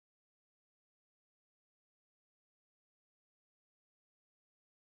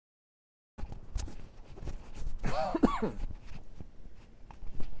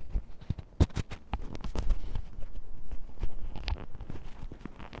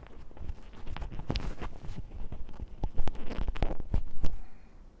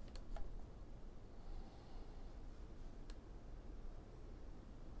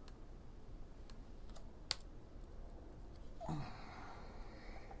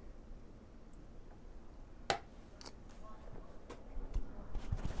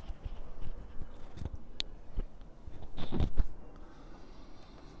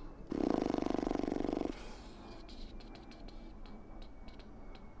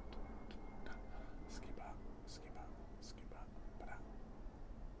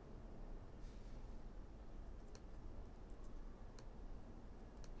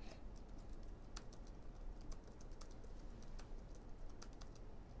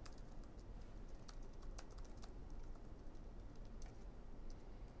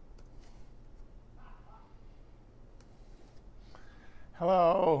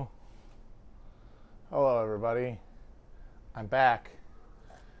Hello. Hello, everybody. I'm back.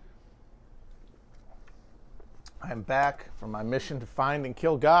 I'm back from my mission to find and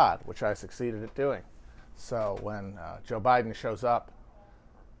kill God, which I succeeded at doing. So when Joe Biden shows up,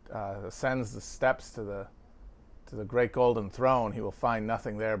 ascends the steps to the great golden throne, he will find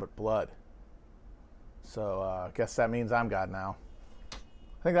nothing there but blood. So I guess that means I'm God now.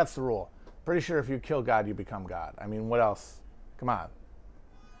 I think that's the rule. Pretty sure if you kill God, you become God. I mean, what else? Come on.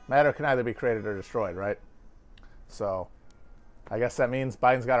 Matter can either be created or destroyed, right? So I guess that means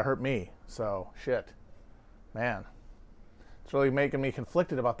Biden's got to hurt me. So shit. Man. It's really making me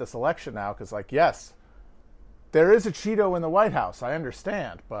conflicted about this election now because, like, yes, there is a Cheeto in the White House. I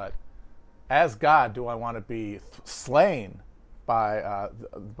understand. But as God, do I want to be slain by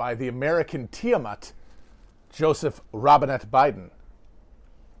the American Tiamat, Joseph Robinette Biden?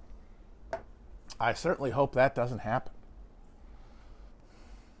 I certainly hope that doesn't happen.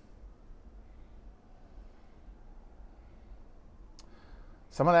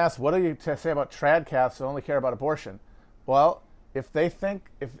 Someone asked, what do you say about trad Catholics who only care about abortion? Well, if they think,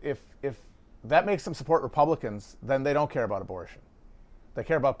 if that makes them support Republicans, then they don't care about abortion. They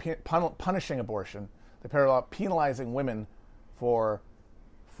care about punishing abortion. They care about penalizing women for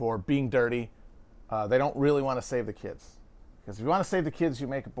being dirty. They don't really want to save the kids. Because if you want to save the kids, you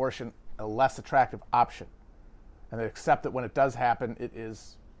make abortion a less attractive option. And they accept that when it does happen, it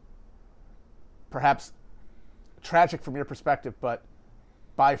is perhaps tragic from your perspective, but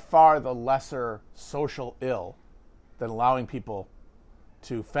by far the lesser social ill than allowing people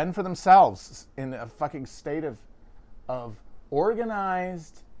to fend for themselves in a fucking state of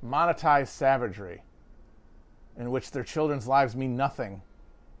organized, monetized savagery in which their children's lives mean nothing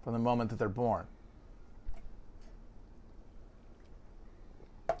from the moment that they're born.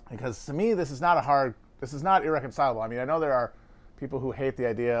 Because to me, this is not irreconcilable. I mean, I know there are people who hate the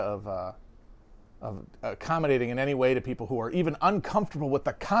idea of accommodating in any way to people who are even uncomfortable with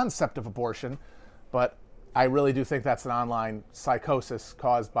the concept of abortion, but I really do think that's an online psychosis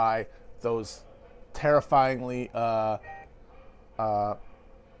caused by those terrifyingly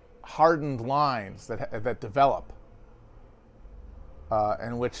hardened lines that develop,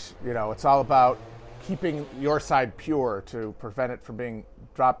 in which, you know, it's all about keeping your side pure to prevent it from being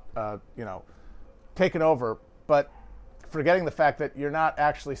dropped, taken over, but forgetting the fact that you're not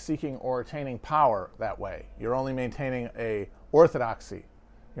actually seeking or attaining power that way. You're only maintaining a orthodoxy.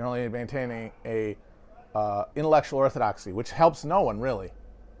 You're only maintaining a intellectual orthodoxy, which helps no one, really.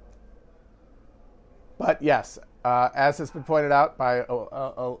 But yes, as has been pointed out by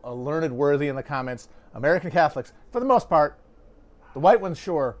a learned worthy in the comments, American Catholics, for the most part, the white ones,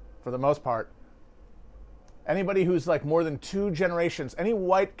 sure, for the most part, anybody who's like more than 2 generations, any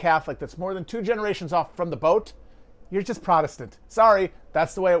white Catholic that's more than 2 generations off from the boat, you're just Protestant. Sorry,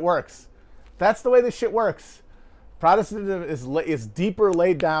 that's the way it works. That's the way this shit works. Protestantism is deeper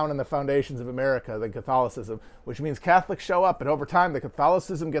laid down in the foundations of America than Catholicism, which means Catholics show up, and over time the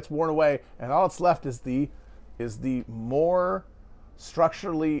Catholicism gets worn away, and all that's left is the more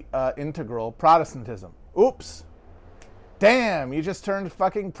structurally integral Protestantism. Oops. Damn, you just turned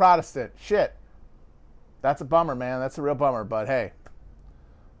fucking Protestant. Shit. That's a bummer, man. That's a real bummer, but hey.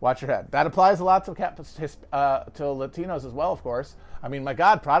 Watch your head. That applies a lot to Latinos as well, of course. I mean, my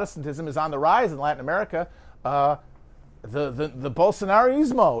God, Protestantism is on the rise in Latin America. The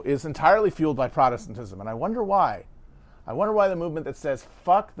Bolsonarismo is entirely fueled by Protestantism, and I wonder why. I wonder why the movement that says,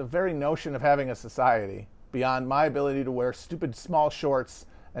 fuck the very notion of having a society beyond my ability to wear stupid small shorts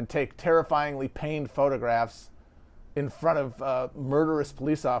and take terrifyingly pained photographs in front of murderous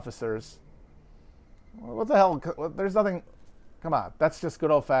police officers. What the hell? There's nothing... Come on, that's just good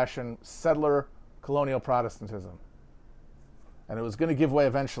old-fashioned settler colonial Protestantism. And it was going to give way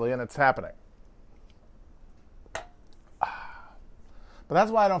eventually, and it's happening. But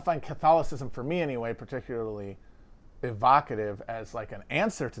that's why I don't find Catholicism, for me anyway, particularly evocative as like an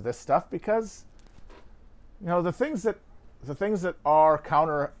answer to this stuff, because the things that are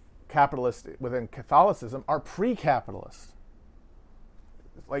counter-capitalist within Catholicism are pre-capitalist,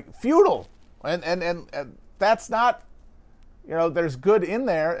 like feudal, and that's not, there's good in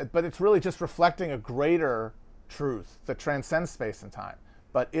there, but it's really just reflecting a greater truth that transcends space and time.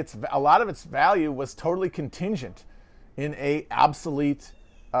 But a lot of its value was totally contingent in a obsolete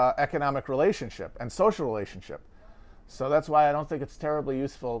economic relationship and social relationship. So that's why I don't think it's terribly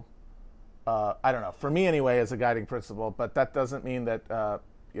useful. I don't know, for me anyway, as a guiding principle. But that doesn't mean that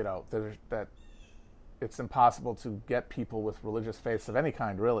that it's impossible to get people with religious faiths of any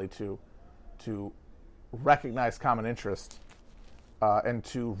kind, really, to recognize common interest and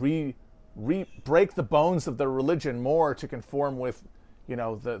to break the bones of their religion more to conform with,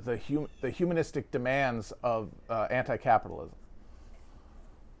 the humanistic demands of anti-capitalism.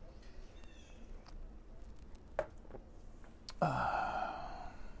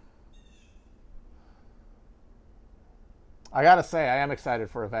 I gotta say, I am excited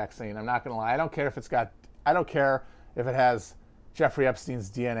for a vaccine. I'm not gonna lie. I don't care if it has Jeffrey Epstein's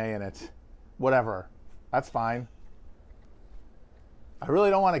DNA in it. Whatever. That's fine. I really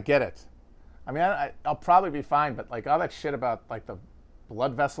don't want to get it. I mean, I'll probably be fine, but like all that shit about like the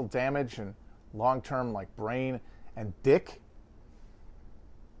blood vessel damage and long-term like brain and dick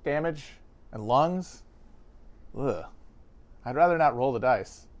damage and lungs. Ugh. I'd rather not roll the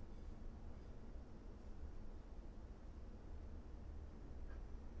dice.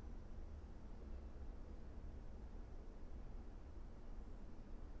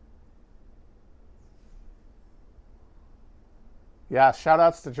 Yeah, shout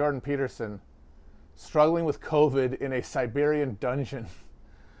outs to Jordan Peterson, struggling with COVID in a Siberian dungeon.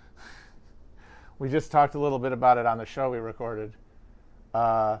 We just talked a little bit about it on the show we recorded.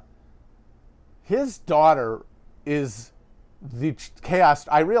 His daughter is the chaos.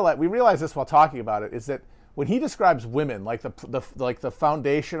 We realized this while talking about it, is that when he describes women, like the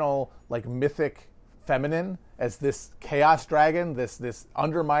foundational, like mythic feminine, as this chaos dragon, this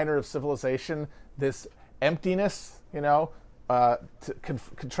underminer of civilization, this emptiness,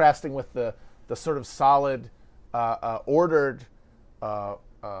 contrasting with the sort of solid, ordered,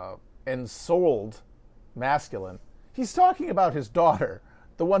 ensouled masculine. He's talking about his daughter,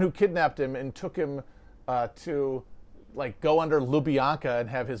 the one who kidnapped him and took him to like go under Lubyanka and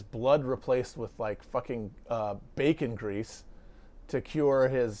have his blood replaced with like fucking bacon grease to cure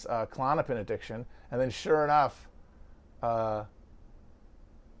his Klonopin addiction. And then sure enough,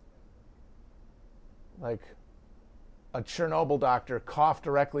 like a Chernobyl doctor coughed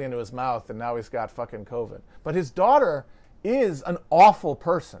directly into his mouth and now he's got fucking COVID. But his daughter is an awful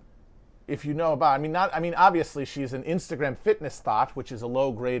person, if you know about. Obviously she's an Instagram fitness thought, which is a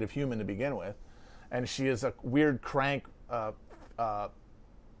low grade of human to begin with, and she is a weird crank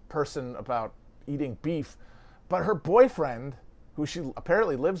person about eating beef. But her boyfriend, who she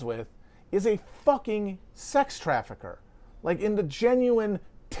apparently lives with, is a fucking sex trafficker, like in the genuine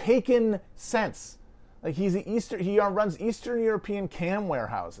taken sense. Like he runs Eastern European cam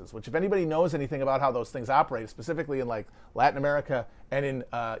warehouses, which if anybody knows anything about how those things operate, specifically in like Latin America and in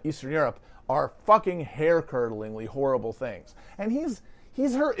Eastern Europe, are fucking hair-curdlingly horrible things. And he's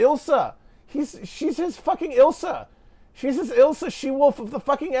her Ilsa. She's his fucking Ilsa. She's his Ilsa She-Wolf of the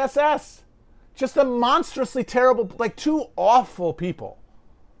fucking SS. Just a monstrously terrible, like two awful people.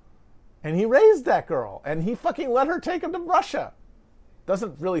 And he raised that girl, and he fucking let her take him to Russia.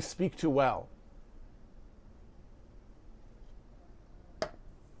 Doesn't really speak too well.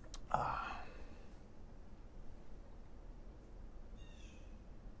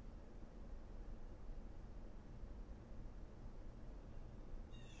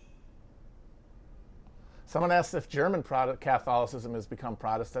 Someone asked if German Catholicism has become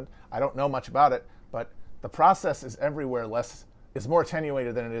Protestant. I don't know much about it, but the process is everywhere is more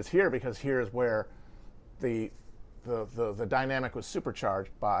attenuated than it is here, because here is where the dynamic was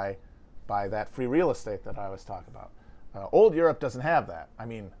supercharged by that free real estate that I was talking about. Old Europe doesn't have that. I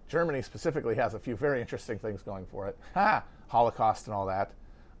mean, Germany specifically has a few very interesting things going for it. Holocaust and all that.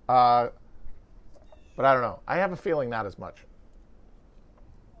 But I don't know. I have a feeling not as much.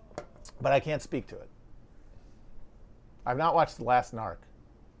 But I can't speak to it. I've not watched The Last Narc.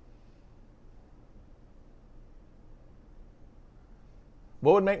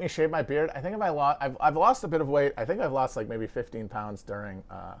 What would make me shave my beard? I think I've lost a bit of weight. I think I've lost like maybe 15 pounds during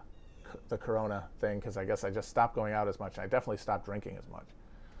the Corona thing, because I guess I just stopped going out as much. I definitely stopped drinking as much.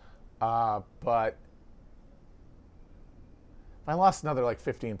 But if I lost another like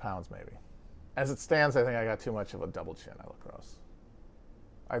 15 pounds, maybe. As it stands, I think I got too much of a double chin. I look gross.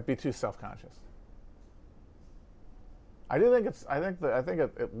 I'd be too self-conscious. I think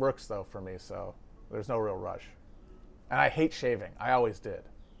it works though for me. So there's no real rush. And I hate shaving. I always did.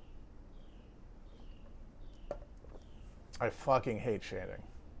 I fucking hate shaving.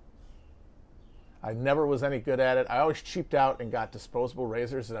 I never was any good at it. I always cheaped out and got disposable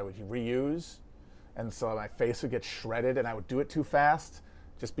razors that I would reuse. And so my face would get shredded and I would do it too fast.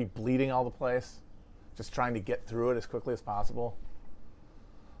 Just be bleeding all the place. Just trying to get through it as quickly as possible.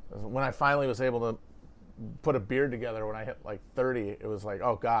 When I finally was able to put a beard together when I hit like 30, it was like,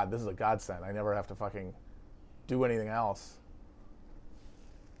 oh God, this is a godsend. I never have to fucking do anything else.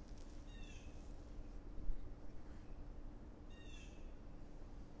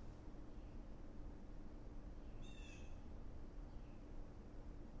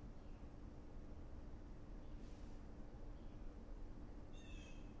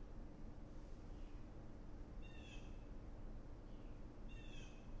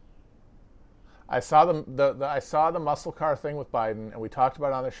 I saw the muscle car thing with Biden, and we talked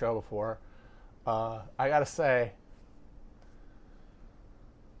about it on the show before. I gotta say,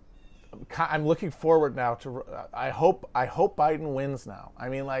 I'm looking forward now to. I hope Biden wins now. I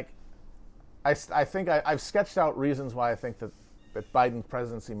mean, like, I think I've sketched out reasons why I think that Biden's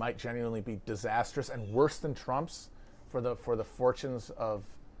presidency might genuinely be disastrous and worse than Trump's for the fortunes of,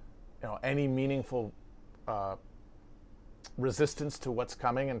 any meaningful resistance to what's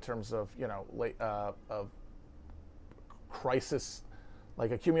coming in terms of of crisis,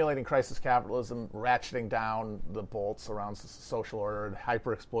 like accumulating crisis capitalism, ratcheting down the bolts around social order and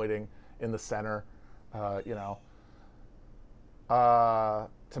hyper exploiting in the center, to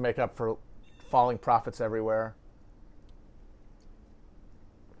make up for falling profits everywhere.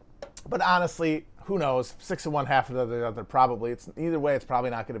 But honestly, who knows? 6 of one, half of the other. Probably. Either way, it's probably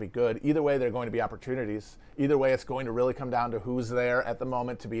not going to be good. Either way, there are going to be opportunities. Either way, it's going to really come down to who's there at the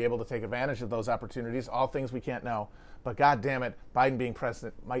moment to be able to take advantage of those opportunities. All things we can't know. But God damn it, Biden being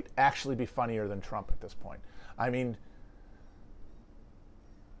president might actually be funnier than Trump at this point. I mean,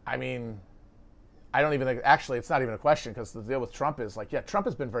 I don't even think. Actually, it's not even a question because the deal with Trump is like, yeah, Trump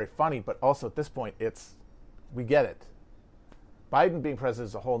has been very funny, but also at this point, we get it. Biden being president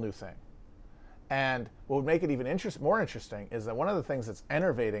is a whole new thing. And what would make it even more interesting is that one of the things that's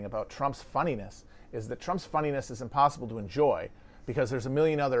enervating about Trump's funniness is that Trump's funniness is impossible to enjoy because there's a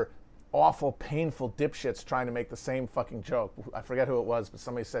million other awful, painful dipshits trying to make the same fucking joke. I forget who it was, but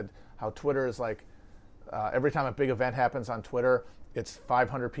somebody said how Twitter is like, every time a big event happens on Twitter, it's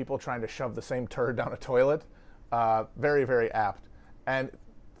 500 people trying to shove the same turd down a toilet. Very, very apt. And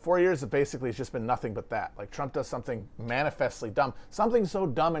 4 years, it basically has just been nothing but that. Like, Trump does something manifestly dumb, something so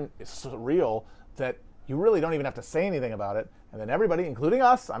dumb and surreal that you really don't even have to say anything about it. And then everybody, including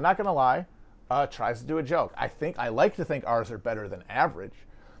us, I'm not going to lie, tries to do a joke. I like to think ours are better than average,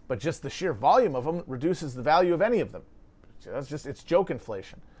 but just the sheer volume of them reduces the value of any of them. It's joke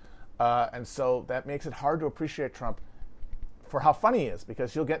inflation. And so that makes it hard to appreciate Trump for how funny he is,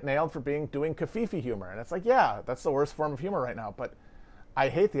 because you'll get nailed for doing kafifi humor. And it's like, yeah, that's the worst form of humor right now. But I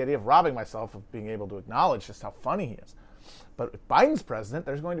hate the idea of robbing myself of being able to acknowledge just how funny he is. But if Biden's president,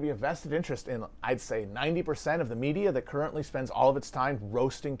 there's going to be a vested interest in, I'd say, 90% of the media that currently spends all of its time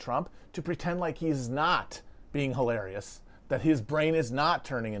roasting Trump to pretend like he's not being hilarious, that his brain is not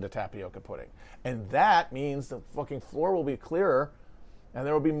turning into tapioca pudding. And that means the fucking floor will be clearer, and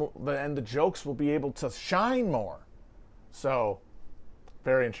there will be and the jokes will be able to shine more. So,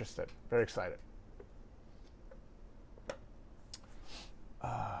 very interested, very excited.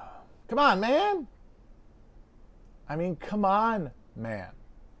 Come on, man. I mean, come on, man.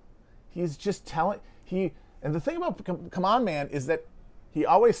 He's just telling, and the thing about come on, man, is that he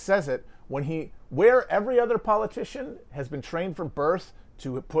always says it where every other politician has been trained from birth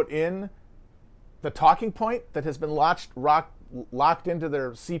to put in the talking point that has been locked into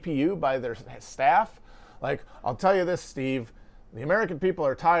their CPU by their staff. Like, I'll tell you this, Steve, the American people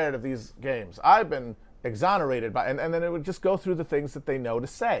are tired of these games. I've been exonerated by, and then it would just go through the things that they know to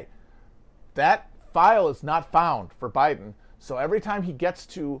say. That file is not found for Biden. So every time he gets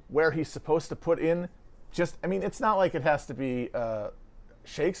to where he's supposed to put in it's not like it has to be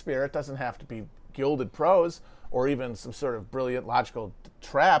Shakespeare. It doesn't have to be gilded prose or even some sort of brilliant logical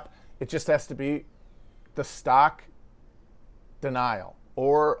trap. It just has to be the stock denial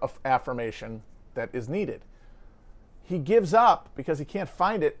or affirmation that is needed. He gives up because he can't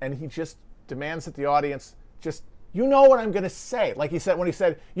find it, and he just demands that the audience what I'm going to say. Like when he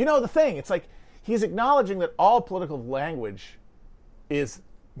said, the thing. It's like he's acknowledging that all political language is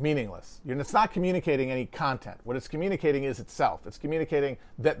meaningless. It's not communicating any content. What it's communicating is itself. It's communicating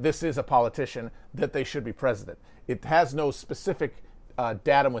that this is a politician, that they should be president. It has no specific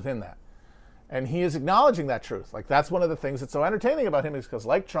datum within that. And he is acknowledging that truth. Like, that's one of the things that's so entertaining about him, is because,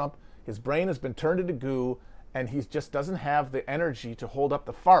 like Trump, his brain has been turned into goo, and he just doesn't have the energy to hold up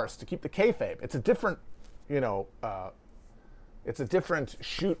the farce, to keep the kayfabe. It's a different, it's a different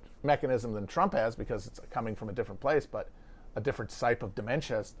shoot mechanism than Trump has, because it's coming from a different place, but a different type of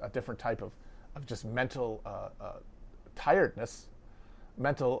dementia, a different type of just mental tiredness,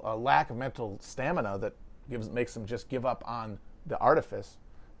 mental lack of mental stamina that makes him just give up on the artifice.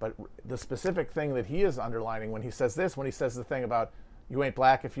 But the specific thing that he is underlining when he says this, when he says the thing about you ain't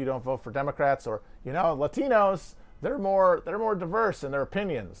black if you don't vote for Democrats, or Latinos, they're more diverse in their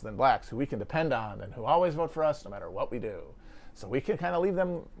opinions than blacks, who we can depend on and who always vote for us no matter what we do. So we can kind of leave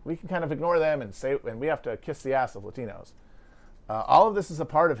them, we can kind of ignore them and we have to kiss the ass of Latinos. All of this is a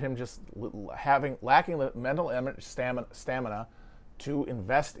part of him just lacking the mental stamina to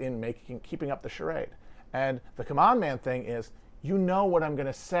invest in keeping up the charade. And the come on man thing is, what I'm going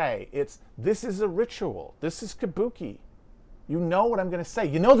to say. This is a ritual. This is kabuki. You know what I'm going to say.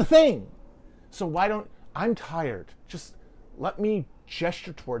 You know the thing. So I'm tired. Just let me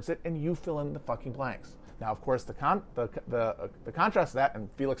gesture towards it and you fill in the fucking blanks. Now, of course, the contrast to that, and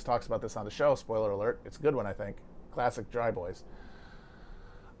Felix talks about this on the show, spoiler alert, it's a good one, I think, classic Dry Boys,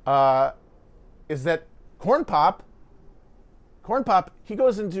 is that Corn Pop, he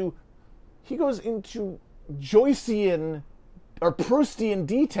goes into Joycean or Proustian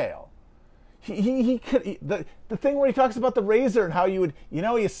detail. The thing where he talks about the razor and how you would,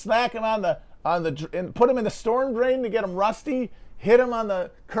 you smack him on the and put him in the storm drain to get him rusty, hit him on the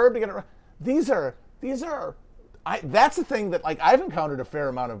curb to get it. These are that's the thing that, like, I've encountered a fair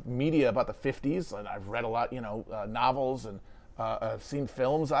amount of media about the 50s, and I've read a lot, novels, and I've seen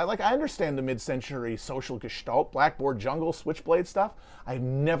films. I understand the mid-century social gestalt, blackboard jungle, switchblade stuff. I've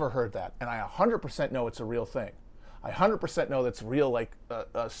never heard that, and I 100% know it's a real thing. I 100% know that's real, like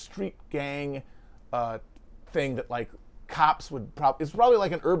a street gang thing that, like, cops would probably. It's probably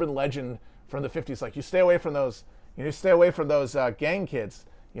like an urban legend from the 50s. Like, you stay away from those. Stay away from those gang kids.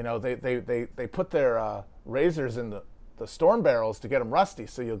 They put their razors in the storm barrels to get them rusty,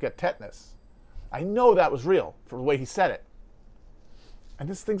 so you'll get tetanus. I know that was real for the way he said it. And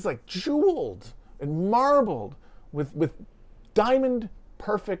this thing's like jeweled and marbled with diamond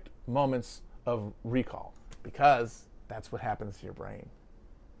perfect moments of recall, because that's what happens to your brain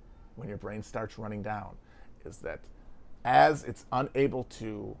when your brain starts running down, is that as it's unable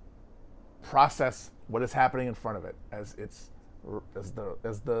to process what is happening in front of it, as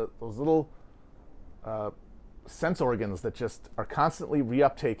those little sense organs that just are constantly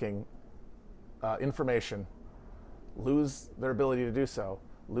reuptaking information lose their ability to do so,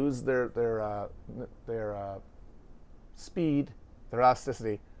 lose their speed, their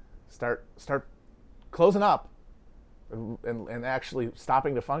elasticity, start closing up, and actually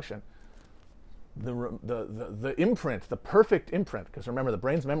stopping to function. The imprint, the perfect imprint, because remember, the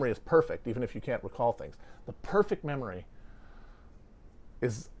brain's memory is perfect, even if you can't recall things. The perfect memory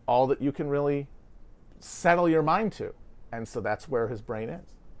is all that you can really settle your mind to. And so that's where his brain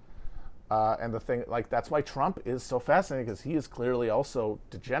is. And the thing, like, that's why Trump is so fascinating, because he is clearly also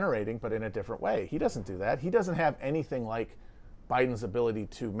degenerating, but in a different way. He doesn't do that. He doesn't have anything like Biden's ability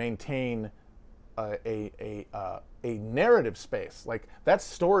to maintain a narrative space. Like, that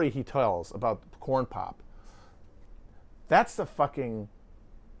story he tells about Corn Pop, that's the fucking,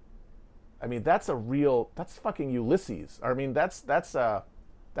 that's fucking Ulysses. That's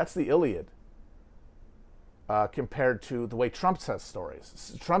the Iliad compared to the way Trump says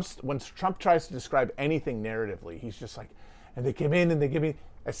stories. When Trump tries to describe anything narratively, he's just like, and they came in and they give me,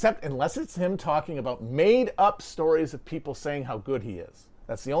 unless it's him talking about made up stories of people saying how good he is.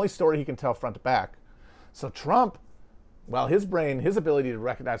 That's the only story he can tell front to back. So Trump, while his brain, his ability to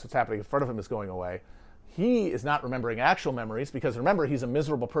recognize what's happening in front of him is going away, he is not remembering actual memories, because remember, he's a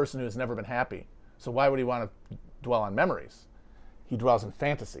miserable person who has never been happy. So why would he want to dwell on memories? He dwells in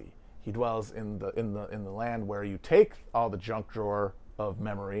fantasy. He dwells in the land where you take all the junk drawer of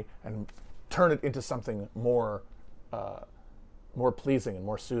memory and turn it into something more pleasing and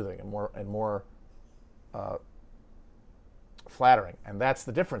more soothing and more flattering. And that's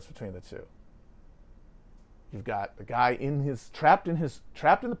the difference between the two. You've got the guy trapped in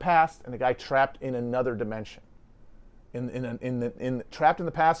the past, and the guy trapped in another dimension, trapped in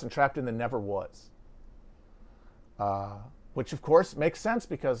the past and trapped in the never was. Which of course makes sense,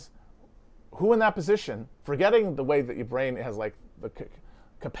 because who in that position, forgetting the way that your brain has, like, the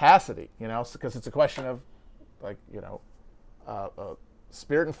capacity, because it's a question of, like,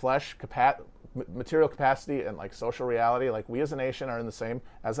 spirit and flesh, material capacity, and like social reality, like we as a nation are in the same,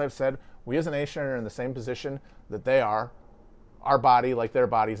 as I've said, we as a nation are in the same position that they are. Our body, like their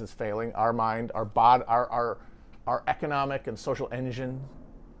bodies, is failing. Our mind, our economic and social engine,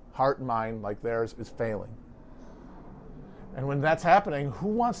 heart and mind, like theirs, is failing. And when that's happening, who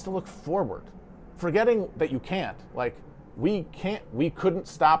wants to look forward? Forgetting that you can't. Like, we couldn't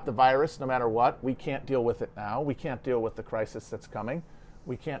stop the virus no matter what. We can't deal with it now. We can't deal with the crisis that's coming.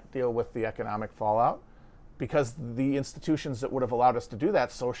 We can't deal with the economic fallout because the institutions that would have allowed us to do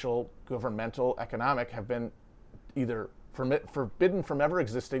that, social, governmental, economic, have been either forbidden from ever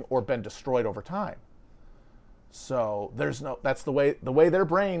existing or been destroyed over time. So that's the way their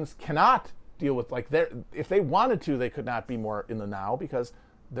brains cannot deal with, like, if they wanted to, they could not be more in the now because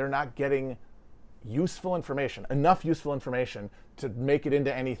they're not getting enough useful information to make it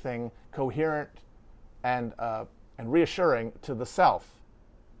into anything coherent and reassuring to the self.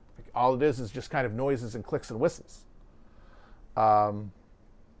 Like, all it is just kind of noises and clicks and whistles.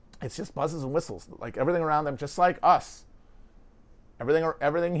 It's just buzzes and whistles, like everything around them, just like us.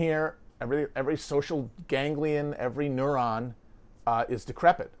 Everything here, every social ganglion, every neuron is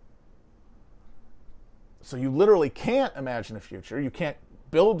decrepit. So you literally can't imagine a future. You can't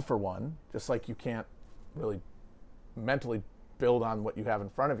build for one, just like you can't really mentally build on what you have in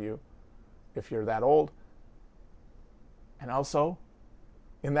front of you if you're that old. And also,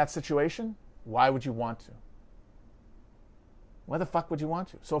 in that situation, why would you want to? Why the fuck would you want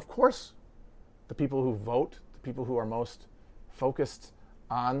to? So of course, the people who vote, the people who are most focused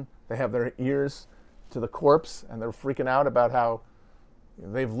on, they have their ears to the corpse and they're freaking out about how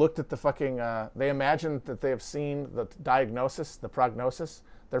they've looked at the fucking, they imagine that they have seen the diagnosis, the prognosis.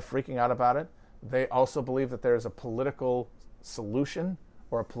 They're freaking out about it. They also believe that there's a political solution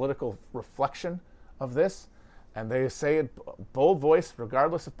or a political reflection of this. And they say it bold voice,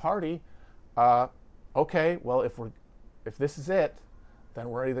 regardless of party, okay, well, if this is it, then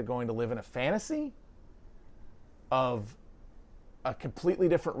we're either going to live in a fantasy of a completely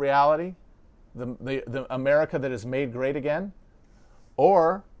different reality, the America that is made great again,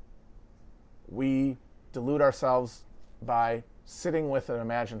 or we delude ourselves by sitting with an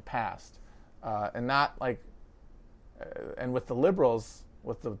imagined past, and not like, and with the liberals,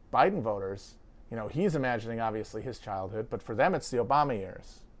 with the Biden voters, he's imagining obviously his childhood, but for them it's the Obama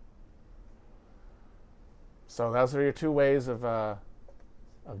years. So those are your two ways of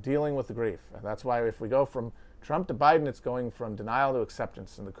dealing with the grief. And that's why if we go from Trump to Biden, it's going from denial to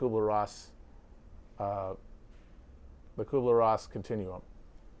acceptance in the Kubler-Ross continuum.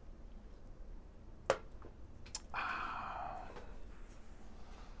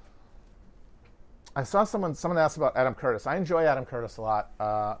 I saw someone asked about Adam Curtis. I enjoy Adam Curtis a lot.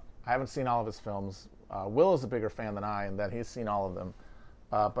 I haven't seen all of his films. Will is a bigger fan than I, and that he's seen all of them.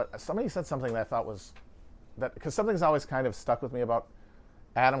 But somebody said something that I thought was that, because something's always kind of stuck with me about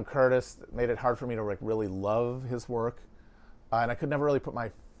Adam Curtis that made it hard for me to really love his work, and I could never really put my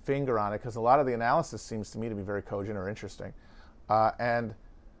finger on it because a lot of the analysis seems to me to be very cogent or interesting. And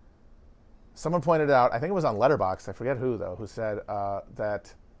someone pointed out, I think it was on Letterboxd, I forget who though, who said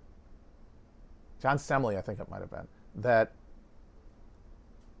that John Semley, I think it might have been, that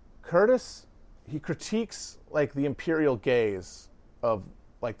Curtis, he critiques like the imperial gaze of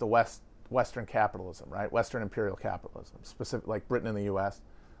like the Western capitalism, right? Western imperial capitalism, specific like Britain and the U.S.,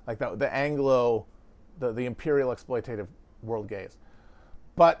 like the Anglo, the imperial exploitative world gaze.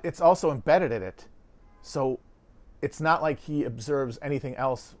 But it's also embedded in it, so it's not like he observes anything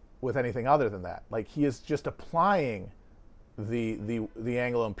else with anything other than that. Like he is just applying the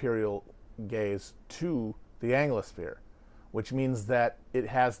Anglo imperial gaze to the Anglosphere, which means that it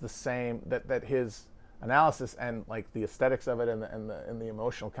has the same that his analysis and like the aesthetics of it and the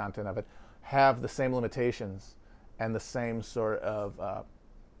emotional content of it have the same limitations and the same sort of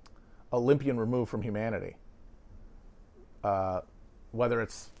Olympian remove from humanity. Whether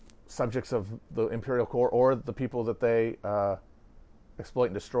it's subjects of the imperial core or the people that they exploit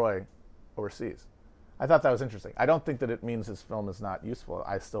and destroy overseas. I thought that was interesting. I don't think that it means his film is not useful.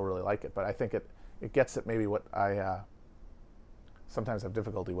 I still really like it, but I think it gets at maybe what I sometimes have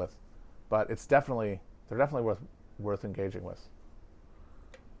difficulty with. But they're definitely worth engaging with.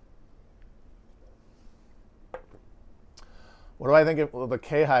 What do I think the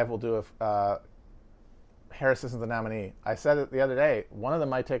K-Hive will do if Harris isn't the nominee? I said it the other day. One of them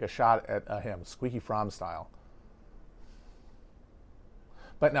might take a shot at him, Squeaky Fromm style.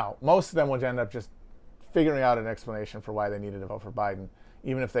 But no, most of them would end up just figuring out an explanation for why they needed to vote for Biden,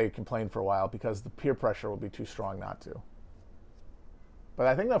 even if they complained for a while, because the peer pressure will be too strong not to. But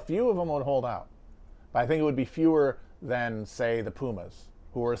I think a few of them would hold out. But I think it would be fewer than, say, the Pumas,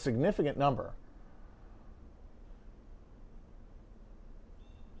 who were a significant number.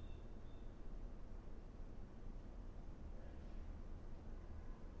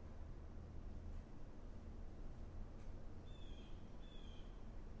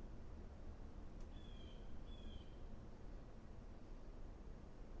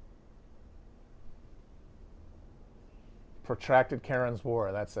 Protracted Karen's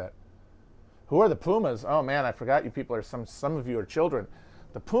War, that's it. Who are the Pumas? Oh man, I forgot you people are some of you are children.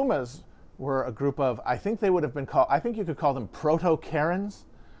 The Pumas were a group of, I think they would have been called, I think you could call them proto-Karens.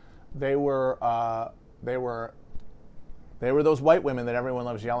 They were those white women that everyone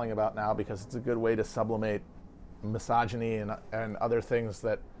loves yelling about now because it's a good way to sublimate misogyny and other things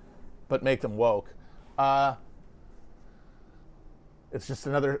but make them woke. It's just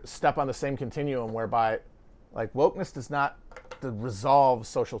another step on the same continuum whereby, like, wokeness does not resolve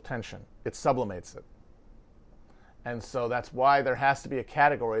social tension. It sublimates it. And so that's why there has to be a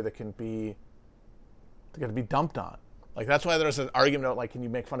category that can be dumped on. Like, that's why there's an argument about, like, can you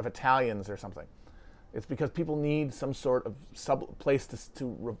make fun of Italians or something? It's because people need some sort of place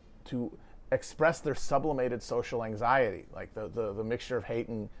to express their sublimated social anxiety, like the mixture of hate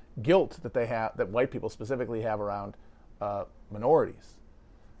and guilt that they have, that white people specifically have around minorities.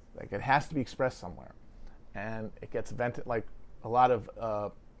 Like, it has to be expressed somewhere. And it gets vented, like a lot of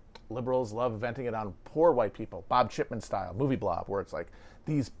liberals love venting it on poor white people, Bob Chipman style, movie blob, where it's like,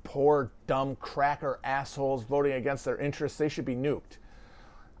 these poor, dumb, cracker assholes voting against their interests, they should be nuked.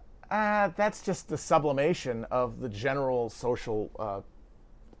 That's just the sublimation of the general social,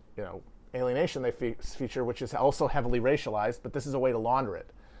 alienation they feature, which is also heavily racialized, but this is a way to launder it.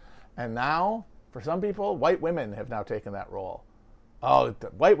 And now, for some people, white women have now taken that role. Oh, the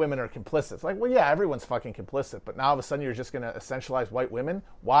white women are complicit. It's like, well, yeah, everyone's fucking complicit, but now all of a sudden you're just going to essentialize white women?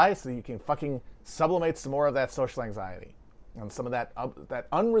 Why? So you can fucking sublimate some more of that social anxiety and some of that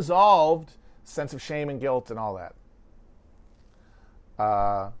unresolved sense of shame and guilt and all that.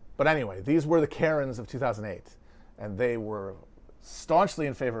 But anyway, these were the Karens of 2008, and they were staunchly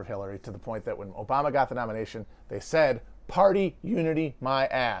in favor of Hillary to the point that when Obama got the nomination, they said, "Party unity, my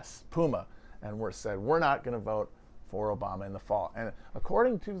ass, Puma," and said, we're not going to vote for Obama in the fall. And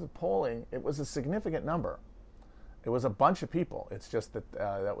according to the polling, it was a significant number. It was a bunch of people. It's just that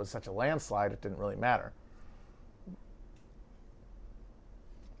that was such a landslide, it didn't really matter.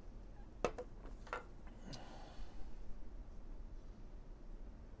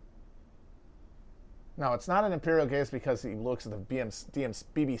 No, it's not an imperial gaze because he looks at the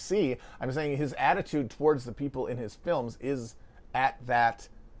BBC. I'm saying his attitude towards the people in his films is at that.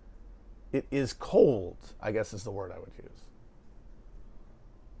 It is cold, I guess is the word I would use.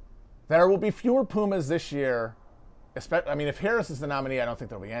 There will be fewer Pumas this year. If Harris is the nominee, I don't think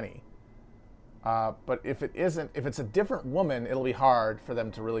there'll be any. But if it's a different woman, it'll be hard for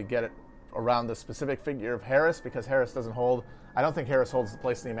them to really get it around the specific figure of Harris, because Harris I don't think Harris holds the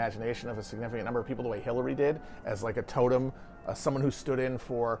place in the imagination of a significant number of people the way Hillary did, as like a totem, someone who stood in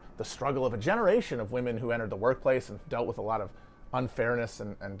for the struggle of a generation of women who entered the workplace and dealt with a lot of unfairness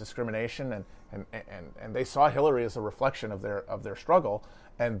and discrimination, and they saw Hillary as a reflection of their struggle,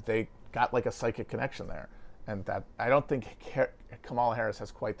 and they got like a psychic connection there. And that, I don't think Kamala Harris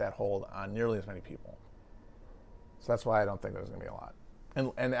has quite that hold on nearly as many people. So that's why I don't think there's going to be a lot.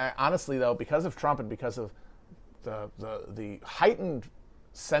 And honestly, though, because of Trump and because of the heightened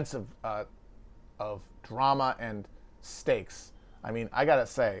sense of drama and stakes, I mean, I gotta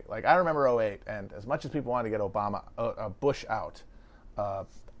say, like, I remember 2008, and as much as people wanted to get Bush out, I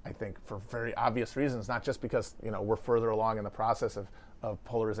think for very obvious reasons, not just because we're further along in the process of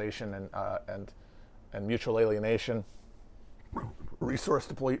polarization and mutual alienation, resource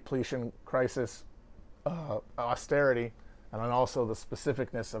depletion crisis, austerity, and then also the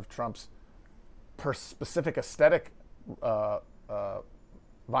specificness of Trump's specific aesthetic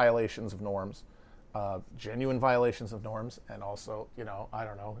violations of norms. Genuine violations of norms, and also,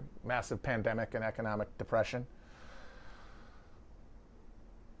 massive pandemic and economic depression.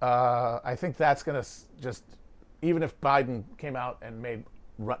 I think that's going to just, even if Biden came out and made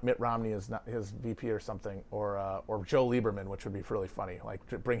Mitt Romney his VP or something, or Joe Lieberman, which would be really funny, like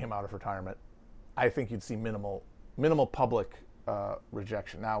to bring him out of retirement, I think you'd see minimal public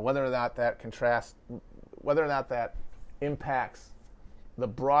rejection. Now, whether or not that impacts the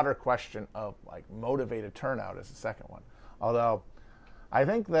broader question of like motivated turnout is the second one. Although I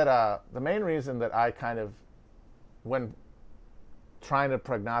think that the main reason that I kind of, when trying to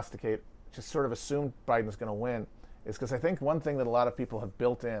prognosticate, just sort of assumed Biden's going to win, is because I think one thing that a lot of people have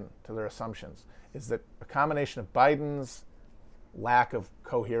built in to their assumptions is that a combination of Biden's lack of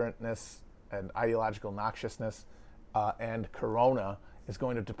coherentness and ideological noxiousness and Corona is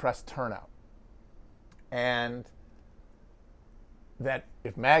going to depress turnout. And that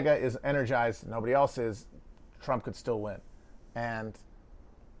if MAGA is energized, nobody else is, Trump could still win. And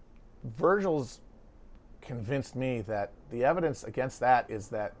Virgil's convinced me that the evidence against that is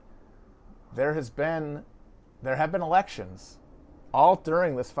that there have been elections all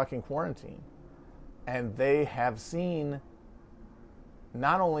during this fucking quarantine, and they have seen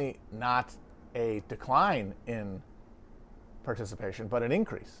not only not a decline in participation, but an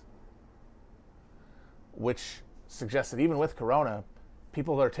increase, which suggests that even with Corona,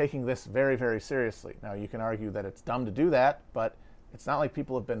 people are taking this very, very seriously. Now, you can argue that it's dumb to do that, but it's not like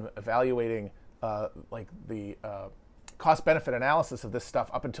people have been evaluating the cost-benefit analysis of this stuff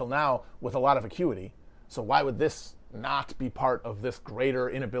up until now with a lot of acuity. So why would this not be part of this greater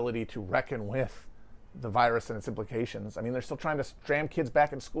inability to reckon with the virus and its implications? I mean, they're still trying to cram kids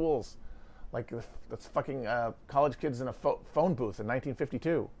back in schools. Like, that's fucking college kids in a phone booth in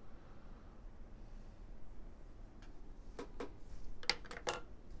 1952.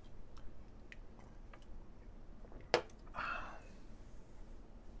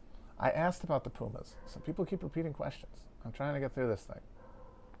 I asked about the Pumas, so people keep repeating questions. I'm trying to get through this thing.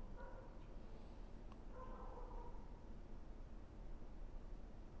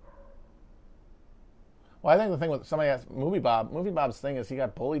 Well, I think the thing with somebody asked Movie Bob's thing is he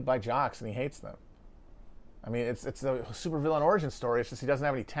got bullied by jocks and he hates them. I mean, it's a supervillain origin story. It's just he doesn't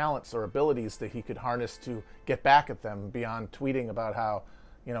have any talents or abilities that he could harness to get back at them beyond tweeting about how,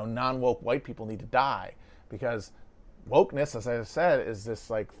 non-woke white people need to die. Because wokeness, as I said, is this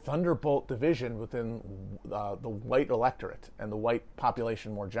like thunderbolt division within the white electorate and the white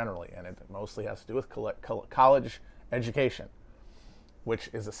population more generally. And it mostly has to do with college education, which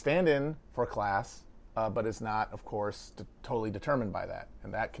is a stand-in for class, but is not, of course, totally determined by that.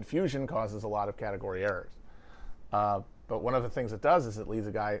 And that confusion causes a lot of category errors. But one of the things it does is it leads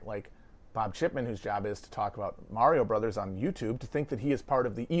a guy like Bob Chipman, whose job is to talk about Mario Brothers on YouTube, to think that he is part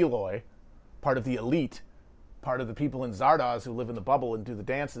of the Eloi, part of the elite, part of the people in Zardoz who live in the bubble and do the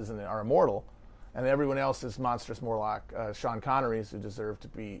dances and are immortal, and everyone else is monstrous Morlock Sean Connerys who deserve to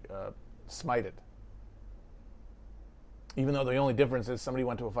be smited. Even though the only difference is somebody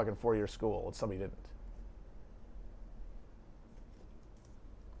went to a fucking 4-year school and somebody didn't.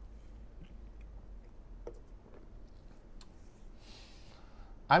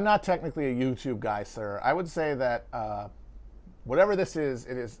 I'm not technically a YouTube guy, sir. I would say that whatever this is,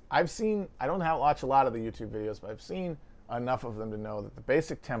 it is. I don't watch a lot of the YouTube videos, but I've seen enough of them to know that the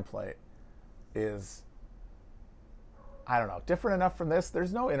basic template is, I don't know, different enough from this.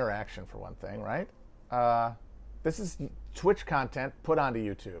 There's no interaction, for one thing, right? This is Twitch content put onto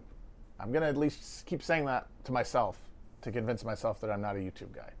YouTube. I'm going to at least keep saying that to myself to convince myself that I'm not a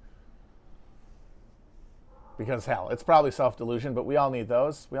YouTube guy. Because, hell, it's probably self-delusion, but we all need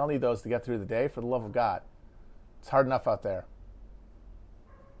those. We all need those to get through the day, for the love of God. It's hard enough out there.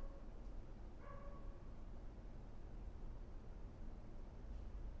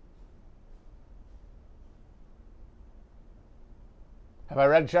 Have I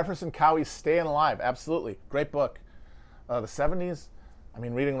read Jefferson Cowie's Staying Alive? Absolutely. Great book. The 70s,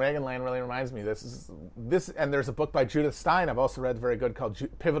 reading Reaganland really reminds me. This, and there's a book by Judith Stein I've also read very good called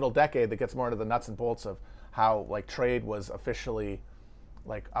Pivotal Decade that gets more into the nuts and bolts of how trade was officially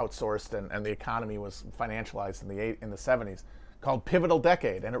outsourced and the economy was financialized in the 70s, called Pivotal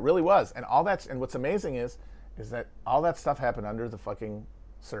Decade, and it really was. And what's amazing is that all that stuff happened under the fucking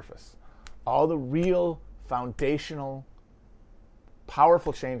surface. All the real foundational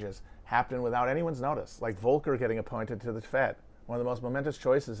powerful changes happened without anyone's notice, like Volcker getting appointed to the Fed, one of the most momentous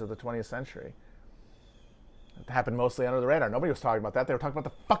choices of the 20th century. It happened mostly under the radar. Nobody was talking about that. They were talking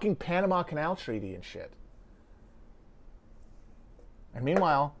about the fucking Panama Canal Treaty and shit. And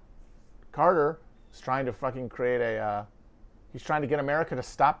meanwhile, Carter is trying to fucking create he's trying to get America to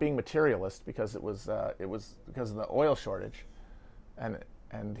stop being materialist because it was because of the oil shortage, and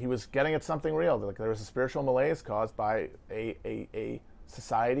he was getting at something real. There was a spiritual malaise caused by a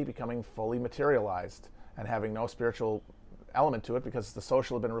society becoming fully materialized and having no spiritual element to it because the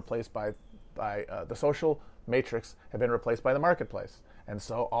social had been replaced by the social matrix had been replaced by the marketplace, and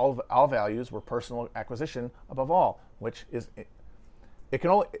so all values were personal acquisition above all, which is.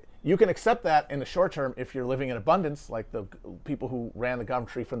 You can accept that in the short term if you're living in abundance, like the people who ran the gum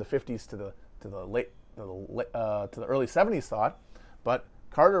tree from the 50s to the early 70s thought. But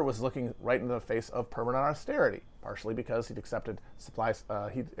Carter was looking right in the face of permanent austerity, partially because he'd accepted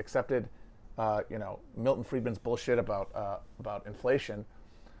Milton Friedman's bullshit about inflation,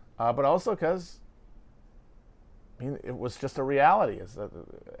 but also because I mean, it was just a reality. Is that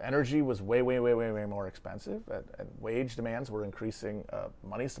energy was way more expensive, and wage demands were increasing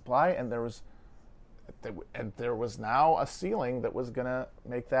money supply, and there was now a ceiling that was going to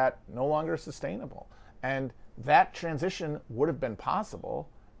make that no longer sustainable. And that transition would have been possible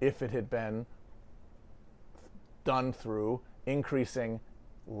if it had been done through increasing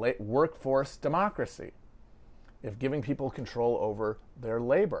workforce democracy, if giving people control over their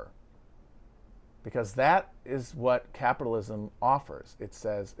labor. Because that is what capitalism offers. It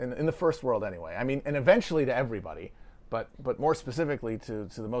says, in the first world anyway, I mean, and eventually to everybody, but more specifically to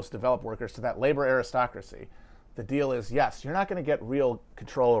the most developed workers, to that labor aristocracy, the deal is, yes, you're not going to get real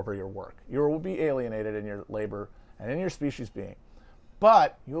control over your work. You will be alienated in your labor and in your species being.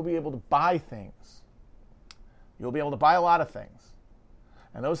 But you'll be able to buy things. You'll be able to buy a lot of things.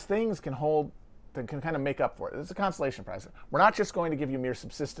 And those things can kind of make up for it. It's a consolation prize. We're not just going to give you mere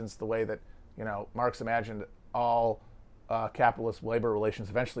subsistence the way that Marx imagined all capitalist labor relations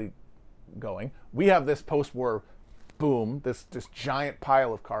eventually going. We have this post-war boom, this giant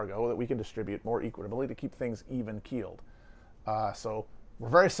pile of cargo that we can distribute more equitably to keep things even-keeled. So we're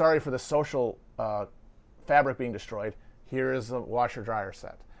very sorry for the social fabric being destroyed. Here is a washer-dryer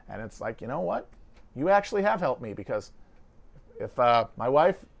set. And it's like, you know what? You actually have helped me, because if my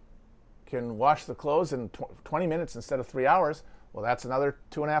wife can wash the clothes in 20 minutes instead of 3 hours, well, that's another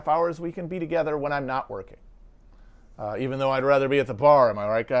 2.5 hours we can be together when I'm not working. Even though I'd rather be at the bar, am I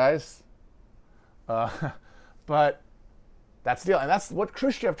right, guys? But that's the deal. And that's what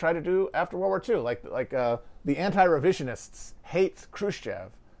Khrushchev tried to do after World War II. Like the anti-revisionists hate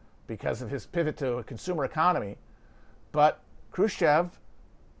Khrushchev because of his pivot to a consumer economy. But Khrushchev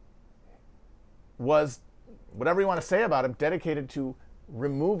was, whatever you want to say about him, dedicated to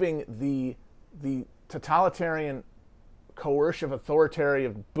removing the totalitarian, coercive,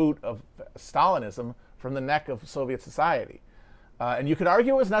 authoritarian boot of Stalinism from the neck of Soviet society. And you could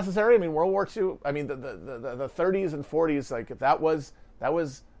argue it was necessary. I mean, World War II, I mean, the 30s and 40s, like that was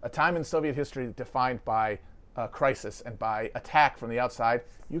a time in Soviet history defined by crisis and by attack from the outside.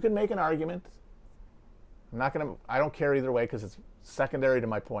 You can make an argument. I don't care either way because it's secondary to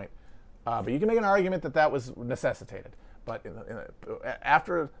my point. But you can make an argument that was necessitated. But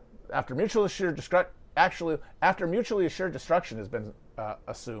after mutually assured destruction has been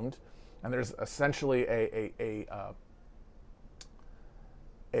assumed, and there's essentially a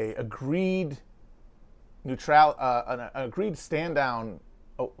agreed an agreed stand down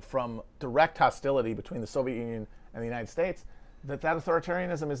from direct hostility between the Soviet Union and the United States, that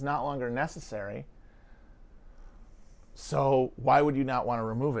authoritarianism is not longer necessary. So why would you not want to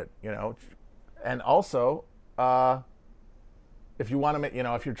remove it? And also, if you want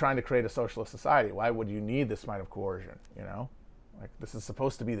to if you're trying to create a socialist society, why would you need this kind of coercion? Like, this is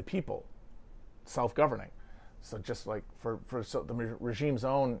supposed to be the people self-governing. So just like for the regime's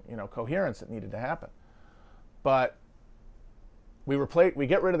own coherence, it needed to happen. But we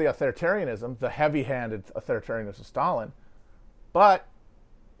get rid of the authoritarianism, the heavy-handed authoritarianism of Stalin, but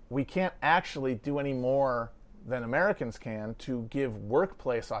we can't actually do any more than Americans can to give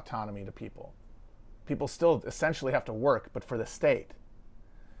workplace autonomy to people. People still essentially have to work, but for the state.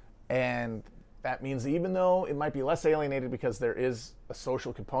 And that means even though it might be less alienated because there is a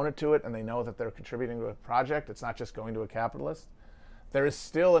social component to it and they know that they're contributing to a project, it's not just going to a capitalist, there is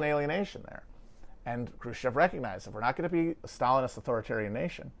still an alienation there. And Khrushchev recognized if we're not going to be a Stalinist authoritarian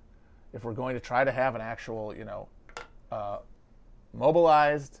nation, if we're going to try to have an actual,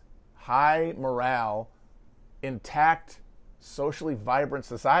 mobilized, high morale, intact, socially vibrant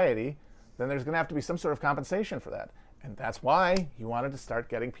society, then there's going to have to be some sort of compensation for that. And that's why he wanted to start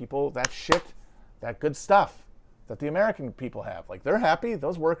getting people that shit, that good stuff that the American people have. Like, they're happy.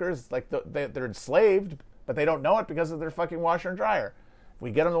 Those workers, like, they're enslaved, but they don't know it because of their fucking washer and dryer. If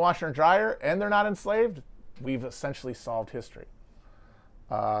we get them the washer and dryer and they're not enslaved, we've essentially solved history.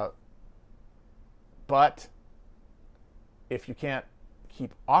 But if you can't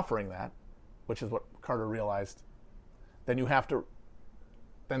keep offering that, which is what Carter realized, then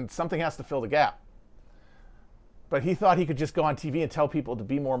something has to fill the gap. But he thought he could just go on TV and tell people to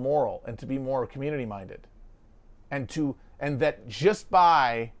be more moral and to be more community-minded, and that just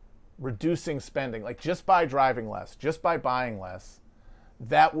by reducing spending, like just by driving less, just by buying less,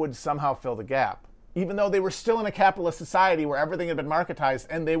 that would somehow fill the gap. Even though they were still in a capitalist society where everything had been marketized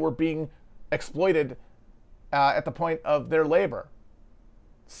and they were being exploited at the point of their labor,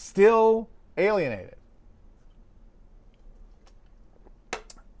 still alienated.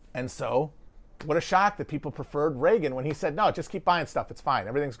 And so, what a shock that people preferred Reagan when he said, no, just keep buying stuff, it's fine,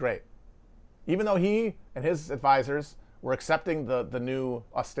 everything's great. Even though he and his advisors were accepting the new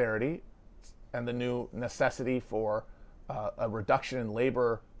austerity, and the new necessity for a reduction in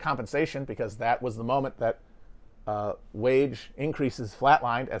labor compensation, because that was the moment that wage increases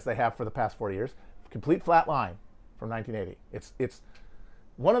flatlined, as they have for the past 40 years. Complete flat line from 1980. It's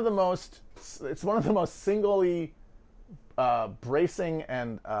one of the most singly bracing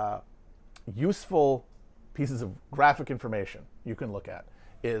and useful pieces of graphic information you can look at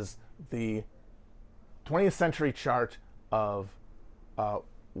is the 20th century chart of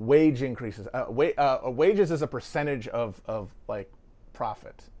wage increases. Wages as a percentage of like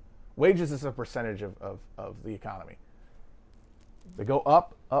profit. Wages as a percentage of the economy. They go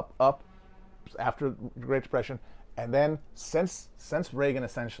up, up, up after the Great Depression, and then since Reagan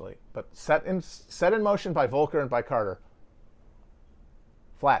essentially, but set in motion by Volcker and by Carter,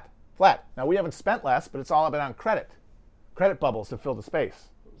 flat. Now we haven't spent less, but it's all been on credit. Credit bubbles have filled the space.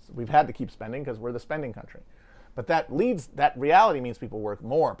 So we've had to keep spending because we're the spending country. But that reality means people work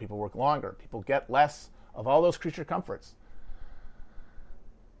more, people work longer, people get less of all those creature comforts.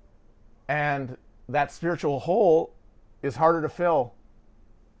 And that spiritual hole is harder to fill,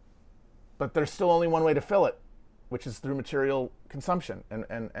 but there's still only one way to fill it, which is through material consumption and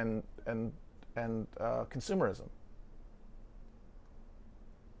consumerism.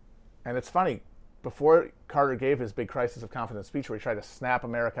 And it's funny, before Carter gave his big crisis of confidence speech where he tried to snap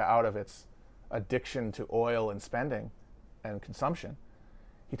America out of its addiction to oil and spending and consumption,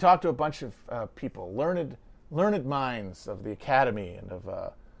 he talked to a bunch of people, learned minds of the academy and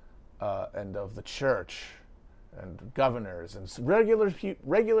of the church and governors and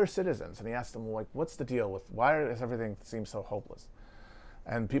regular citizens, and he asked them, like, what's the deal with, why does everything seem so hopeless?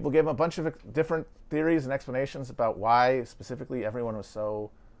 And people gave him a bunch of different theories and explanations about why specifically everyone was so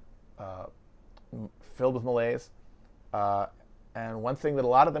filled with malaise. And one thing that a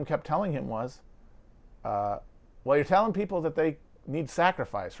lot of them kept telling him was, well, you're telling people that they need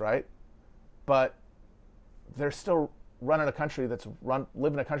sacrifice, right? But they're still live in a country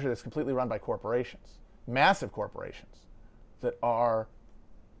that's completely run by corporations, massive corporations that are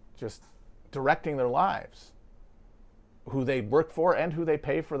just directing their lives, who they work for and who they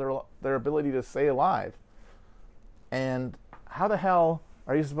pay for their ability to stay alive. And how the hell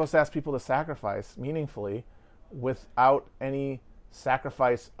are you supposed to ask people to sacrifice meaningfully without any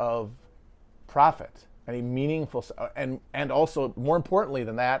sacrifice of profit, any meaningful, and also, more importantly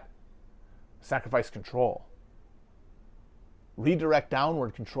than that, sacrifice control? Redirect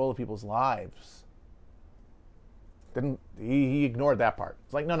downward control of people's lives. He ignored that part.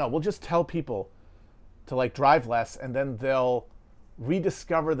 It's like, no, we'll just tell people to like drive less, and then they'll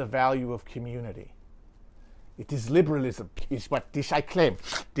rediscover the value of community. It is liberalism, is what this I claim.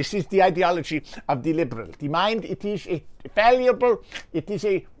 This is the ideology of the liberal. The mind, it is a valuable, it is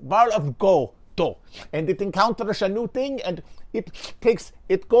a ball of dough, and it encounters a new thing, and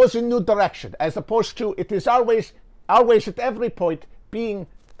it goes in new direction, as opposed to it is always at every point being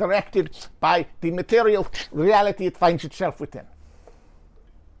directed by the material reality it finds itself within.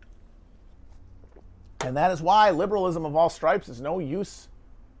 And that is why liberalism of all stripes is no use,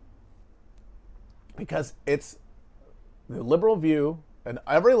 because it's the liberal view at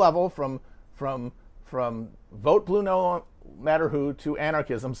every level, from vote blue no matter who to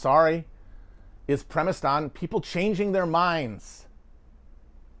anarchism, is premised on people changing their minds.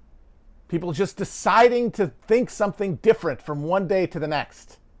 People just deciding to think something different from one day to the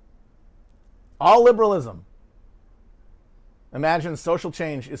next. All liberalism imagines social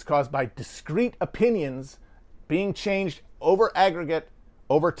change is caused by discrete opinions being changed over aggregate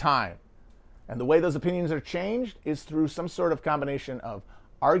over time. And the way those opinions are changed is through some sort of combination of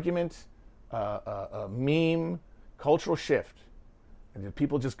argument, meme, cultural shift. And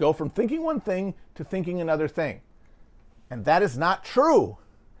people just go from thinking one thing to thinking another thing. And that is not true.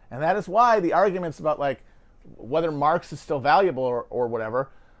 And that is why the arguments about like whether Marx is still valuable or whatever,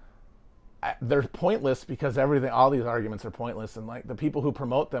 they're pointless, because all these arguments are pointless, and like the people who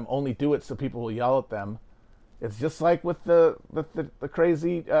promote them only do it so people will yell at them. It's just like with the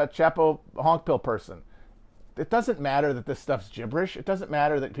crazy Chapo honk pill person. It doesn't matter that this stuff's gibberish. It doesn't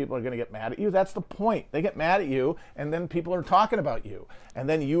matter that people are going to get mad at you. That's the point. They get mad at you, and then people are talking about you. And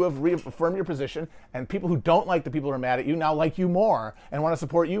then you have reaffirmed your position, and people who don't like the people who are mad at you now like you more and want to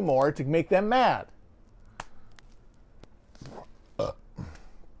support you more to make them mad.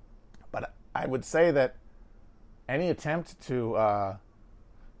 But I would say that any attempt to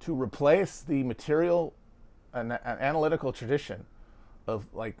replace the material and analytical tradition of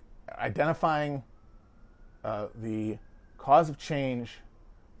like identifying the cause of change,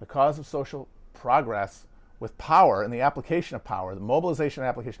 the cause of social progress with power and the application of power, the mobilization and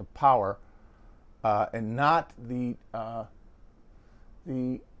application of power, and not the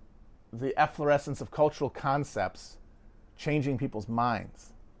the efflorescence of cultural concepts changing people's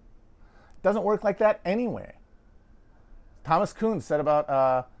minds. It doesn't work like that anyway. Thomas Kuhn said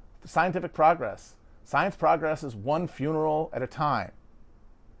about scientific progress. Science progress is one funeral at a time.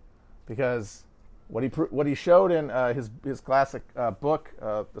 Because what he showed in his classic book,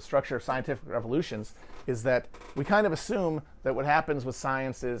 The Structure of Scientific Revolutions, is that we kind of assume that what happens with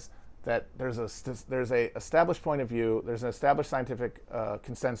science is that there's a established point of view, there's an established scientific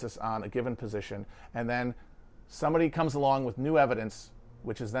consensus on a given position, and then somebody comes along with new evidence,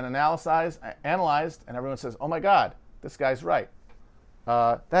 which is then analyzed, and everyone says, "Oh my God, this guy's right."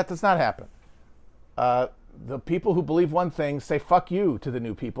 That does not happen. The people who believe one thing say "fuck you" to the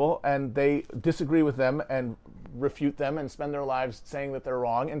new people, and they disagree with them and refute them and spend their lives saying that they're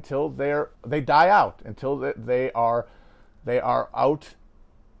wrong until they die out, until they are out.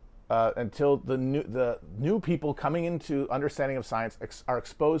 Until the new people coming into understanding of science are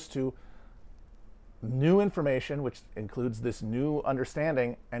exposed to new information, which includes this new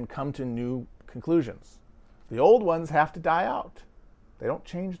understanding, and come to new conclusions. The old ones have to die out. They don't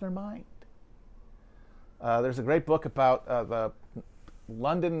change their mind. There's a great book about the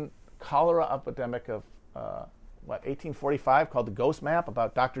London cholera epidemic of 1845 called The Ghost Map,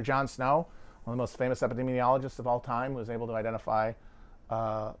 about Dr. John Snow, one of the most famous epidemiologists of all time, who was able to identify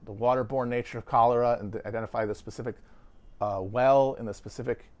the waterborne nature of cholera and to identify the specific well in the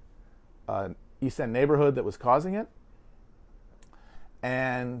specific East End neighborhood that was causing it,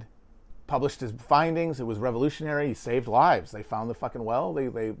 and published his findings. It was revolutionary. He saved lives. They found the fucking well.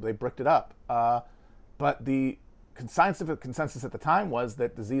 They bricked it up. But the scientific consensus at the time was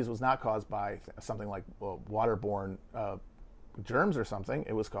that disease was not caused by something like waterborne germs or something.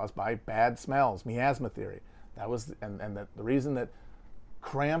 It was caused by bad smells, miasma theory. That was, and the reason that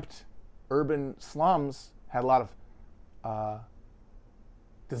cramped urban slums had a lot of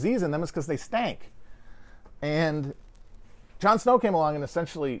disease in them is because they stank. And John Snow came along and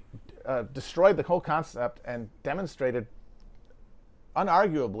essentially destroyed the whole concept and demonstrated,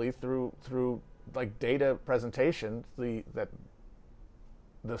 unarguably through like data presentation, the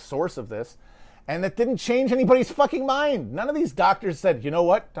source of this, and that didn't change anybody's fucking mind. None of these doctors said, "You know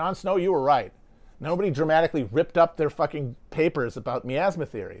what, John Snow, you were right." Nobody dramatically ripped up their fucking papers about miasma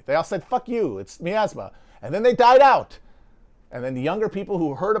theory. They all said, "Fuck you, it's miasma." And then they died out. And then the younger people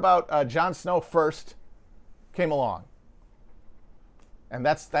who heard about John Snow first came along. And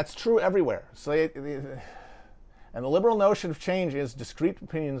that's true everywhere. So and the liberal notion of change is discrete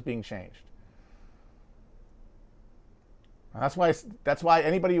opinions being changed. And that's why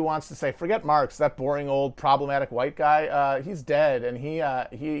anybody who wants to say, "Forget Marx, that boring old problematic white guy, he's dead, and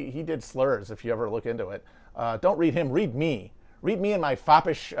he did slurs," if you ever look into it. Don't read him. Read me. Read me and my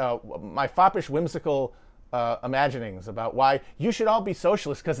foppish whimsical imaginings about why you should all be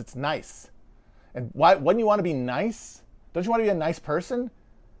socialists because it's nice. And why wouldn't you want to be nice? Don't you want to be a nice person?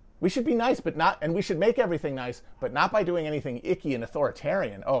 We should be nice, but not, and we should make everything nice, but not by doing anything icky and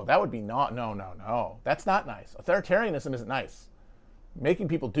authoritarian. Oh, that would be no. That's not nice. Authoritarianism isn't nice. Making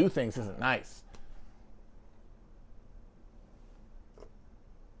people do things isn't nice.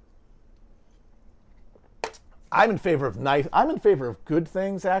 I'm in favor of good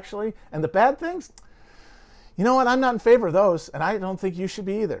things, actually, and the bad things, you know what? I'm not in favor of those, and I don't think you should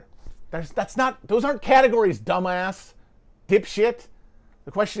be either. Those aren't categories, dumbass, dipshit.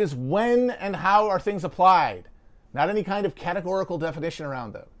 The question is, when and how are things applied? Not any kind of categorical definition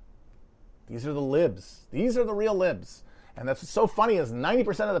around them. These are the libs. These are the real libs. And that's what's so funny is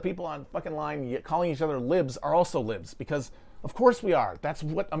 90% of the people on fucking line calling each other libs are also libs, because of course we are. That's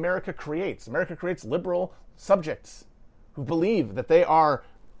what America creates. America creates liberal subjects who believe that they are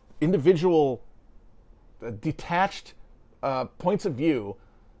individual, detached points of view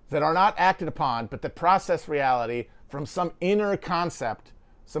that are not acted upon, but that process reality from some inner concept,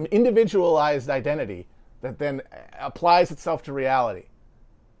 some individualized identity that then applies itself to reality.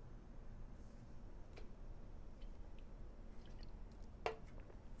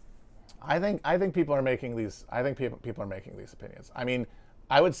 I think people are making these. I think people are making these opinions. I mean,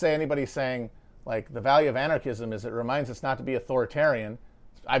 I would say anybody saying like the value of anarchism is it reminds us not to be authoritarian.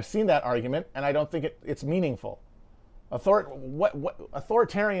 I've seen that argument, and I don't think it's meaningful.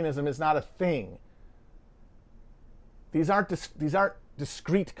 Authoritarianism is not a thing. These aren't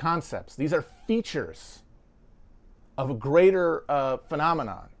discrete concepts. These are features of a greater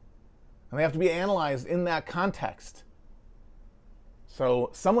phenomenon, and they have to be analyzed in that context. So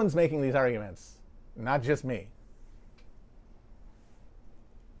someone's making these arguments, not just me.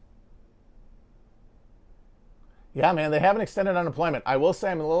 Yeah, man, they haven't extended unemployment. I will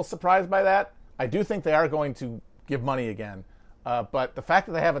say I'm a little surprised by that. I do think they are going to give money again. But the fact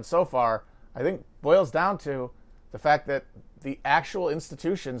that they haven't so far, I think, boils down to the fact that the actual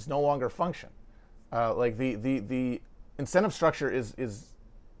institutions no longer function. Like the incentive structure is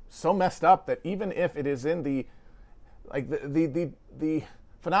so messed up that even if it is in the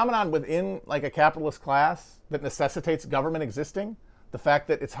phenomenon within like a capitalist class that necessitates government existing, the fact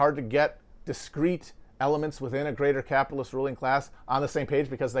that it's hard to get discrete elements within a greater capitalist ruling class on the same page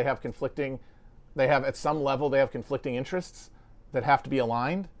because they have conflicting interests that have to be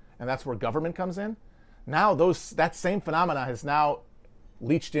aligned, and that's where government comes in. Now that same phenomena has now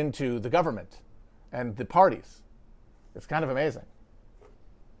leached into the government and the parties. It's kind of amazing.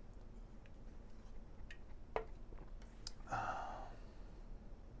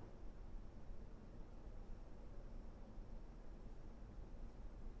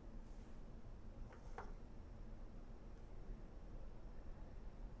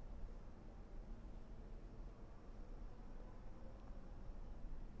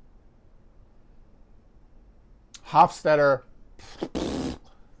 Hofstadter,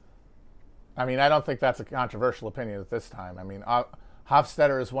 I mean, I don't think that's a controversial opinion at this time. I mean,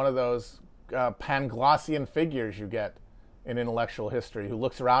 Hofstadter is one of those Panglossian figures you get in intellectual history who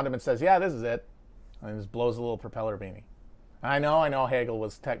looks around him and says, yeah, this is it, and just blows a little propeller beanie. And I know Hegel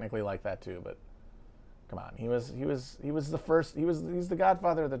was technically like that too, but come on, he's the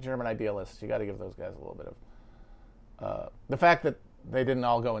godfather of the German idealists. You got to give those guys a little bit of the fact that they didn't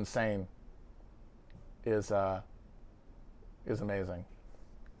all go insane is amazing.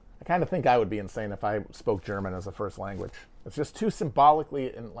 I kind of think I would be insane if I spoke German as a first language. It's just too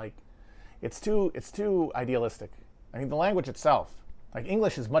symbolically and like it's too idealistic. I mean, the language itself, like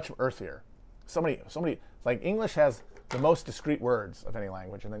English, is much earthier. So many. Like English has the most discrete words of any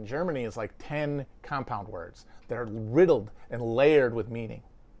language, and then Germany is like 10 compound words that are riddled and layered with meaning.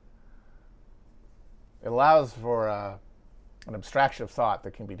 It allows for an abstraction of thought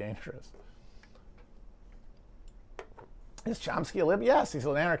that can be dangerous. Is Chomsky a liberal? Yes, he's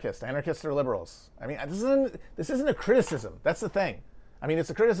an anarchist. Anarchists are liberals. I mean, this isn't a criticism. That's the thing. I mean,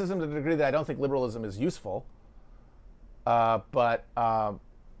 it's a criticism to the degree that I don't think liberalism is useful. But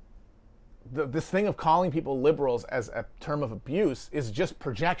this thing of calling people liberals as a term of abuse is just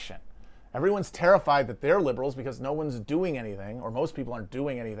projection. Everyone's terrified that they're liberals because no one's doing anything, or most people aren't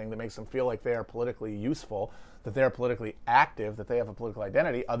doing anything that makes them feel like they are politically useful, that they're politically active, that they have a political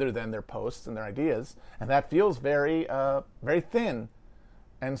identity other than their posts and their ideas. And that feels very, very thin.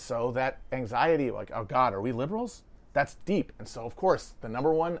 And so that anxiety, like, oh God, are we liberals? That's deep. And so, of course, the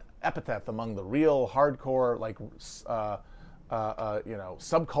number one epithet among the real hardcore, like,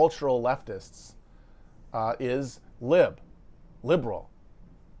 subcultural leftists is liberal.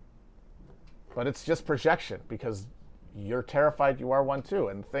 But it's just projection because you're terrified you are one too.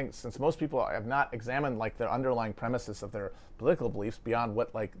 And since most people have not examined like their underlying premises of their political beliefs beyond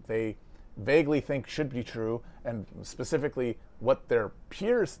what like they vaguely think should be true, and specifically what their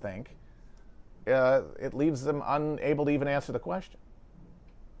peers think, it leaves them unable to even answer the question.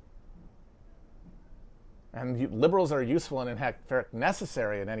 And liberals are useful and in fact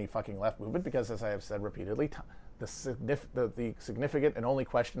necessary in any fucking left movement because, as I have said repeatedly, the significant and only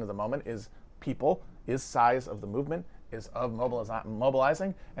question of the moment is people, is size of the movement, is of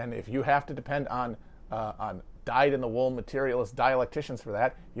mobilizing, and if you have to depend on dyed-in-the-wool materialist dialecticians for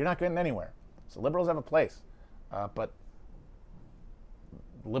that, you're not getting anywhere. So liberals have a place, but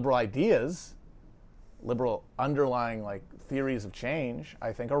liberal ideas, liberal underlying like theories of change,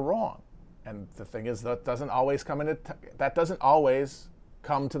 I think are wrong. And the thing is, that doesn't always come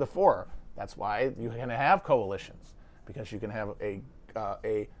to the fore. That's why you can have coalitions, because you can have a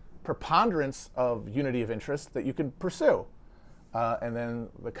preponderance of unity of interest that you can pursue, and then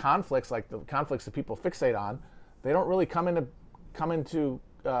the conflicts, like the conflicts that people fixate on, they don't really come to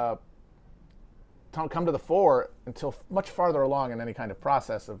the fore until much farther along in any kind of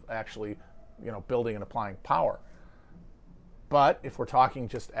process of actually, building and applying power. But if we're talking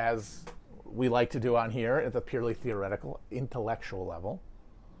just as we like to do on here at the purely theoretical, intellectual level,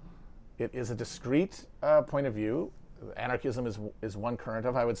 it is a discrete point of view. Anarchism is one current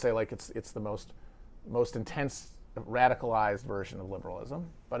of. I would say like it's the most intense, radicalized version of liberalism,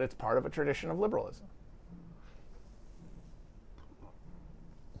 but it's part of a tradition of liberalism.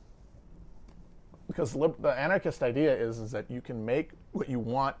 Because the anarchist idea is that you can make what you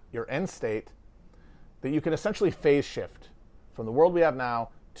want your end state, that you can essentially phase shift from the world we have now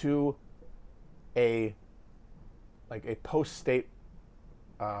to a post-state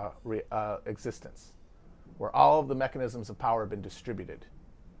existence, where all of the mechanisms of power have been distributed,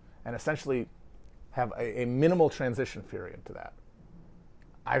 and essentially have a minimal transition period to that.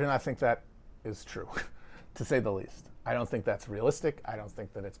 I do not think that is true, to say the least. I don't think that's realistic. I don't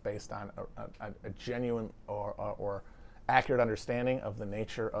think that it's based on a genuine or accurate understanding of the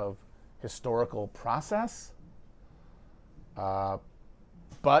nature of historical process.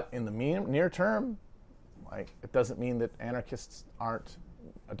 But in the near term, like, it doesn't mean that anarchists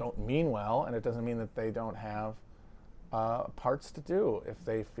don't mean well, and it doesn't mean that they don't have parts to do if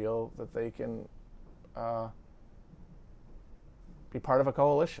they feel that they can be part of a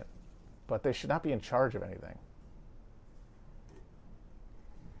coalition. But they should not be in charge of anything.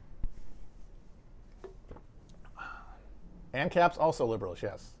 ANCAP's also liberals,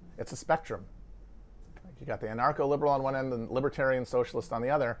 yes. It's a spectrum. You got the anarcho-liberal on one end and libertarian socialist on the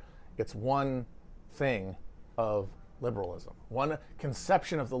other. It's one thing of liberalism.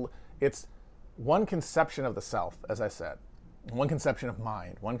 It's one conception of the self, as I said. One conception of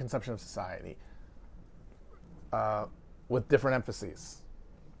mind, one conception of society, with different emphases.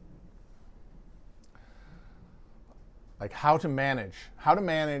 Like how to manage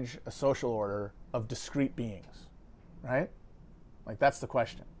a social order of discrete beings, right? Like, that's the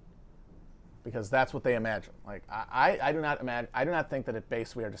question, because that's what they imagine. Like, I do not think that at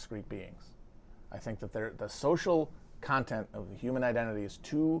base we are discrete beings. I think that the social content of the human identity is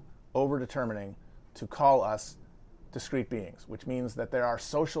too overdetermining to call us discrete beings, which means that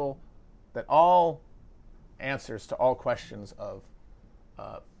that all answers to all questions of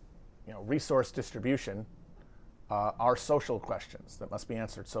resource distribution are social questions that must be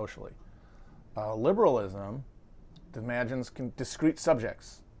answered socially. Liberalism imagines discrete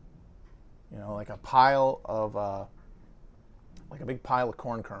subjects, like a big pile of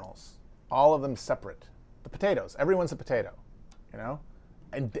corn kernels, all of them separate. The potatoes, everyone's a potato,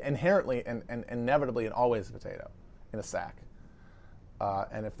 and inherently and inevitably and always a potato in a sack.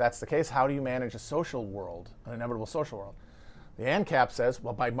 And if that's the case, how do you manage a social world, an inevitable social world? The ANCAP says,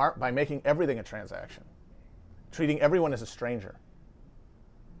 well, by making everything a transaction, treating everyone as a stranger.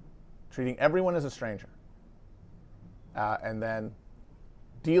 And then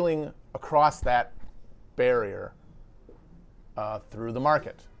dealing across that barrier through the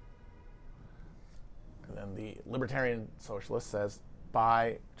market. And then the libertarian socialist says,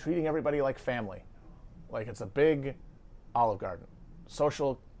 by treating everybody like family, like it's a big Olive Garden,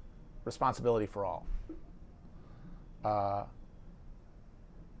 social responsibility for all.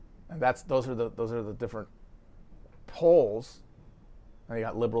 And those are the different poles. And you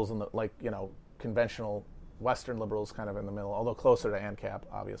got liberals in the conventional Western liberals kind of in the middle, although closer to ANCAP,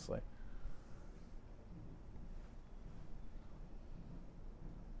 obviously.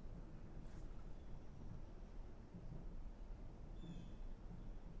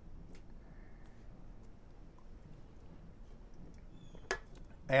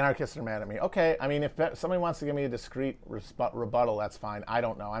 Anarchists are mad at me. Okay, I mean, if somebody wants to give me a discrete rebuttal, that's fine. I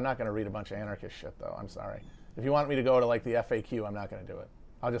don't know. I'm not going to read a bunch of anarchist shit, though. I'm sorry. If you want me to go to the FAQ, I'm not going to do it.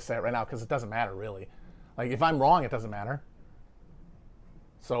 I'll just say it right now because it doesn't matter, really. Like, if I'm wrong, it doesn't matter.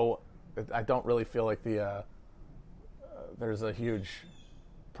 So I don't really feel like there's a huge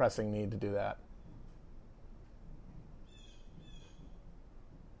pressing need to do that.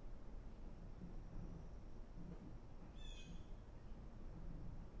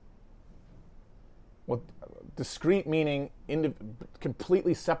 Well, discrete meaning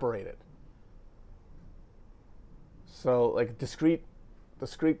completely separated. So, like, discrete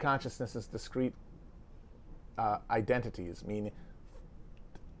consciousness is discrete identities, meaning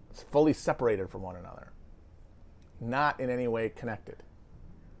it's fully separated from one another, not in any way connected.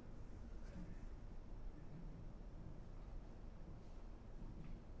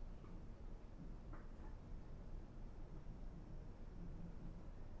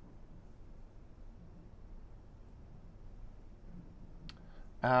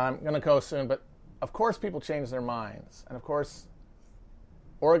 I'm going to go soon, but of course people change their minds. And of course,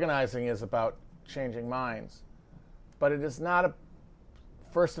 organizing is about changing minds. But it is not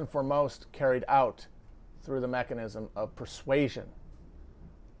first and foremost carried out through the mechanism of persuasion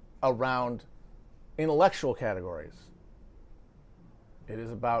around intellectual categories. It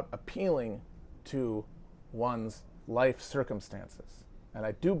is about appealing to one's life circumstances. And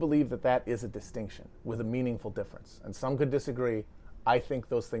I do believe that that is a distinction with a meaningful difference. And some could disagree. I think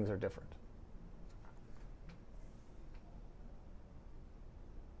those things are different.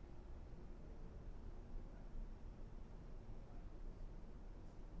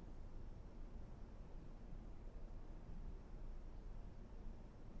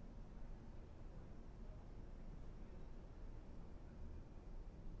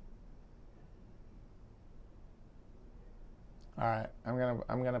 All right,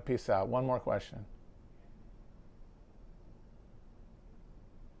 I'm gonna peace out. One more question.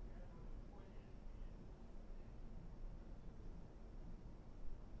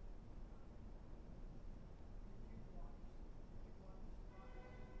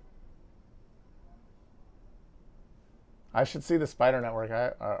 I should see the Spider Network.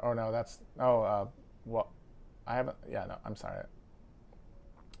 Oh no, that's well, I haven't. Yeah, no, I'm sorry.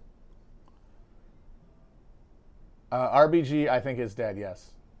 RBG, I think, is dead.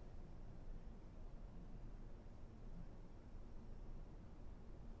 Yes.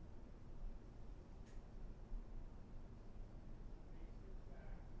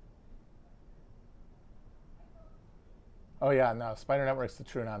 Oh yeah, no. Spider Network's the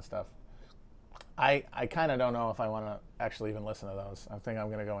TrueNon stuff. I kind of don't know if I want to actually even listen to those. I think I'm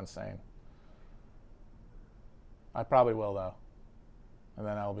going to go insane. I probably will though, and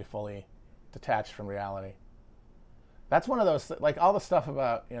then I will be fully detached from reality. That's one of those like all the stuff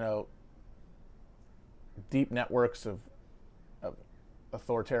about deep networks of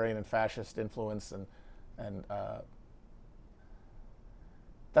authoritarian and fascist influence and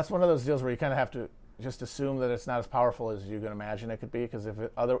that's one of those deals where you kind of have to just assume that it's not as powerful as you can imagine it could be. Because if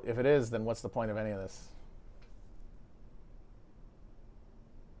it is, then what's the point of any of this?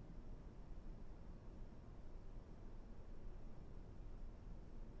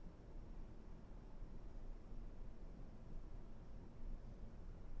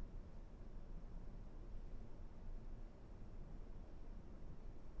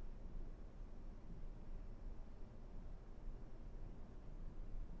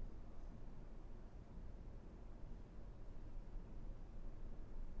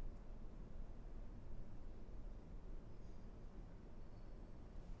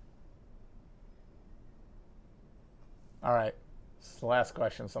 All right, this is the last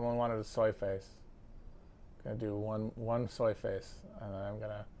question. Someone wanted a soy face. I'm gonna do one soy face, and then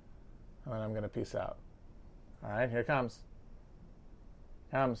I'm gonna peace out. All right, here comes.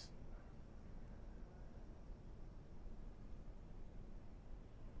 Comes.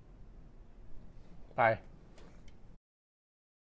 Bye.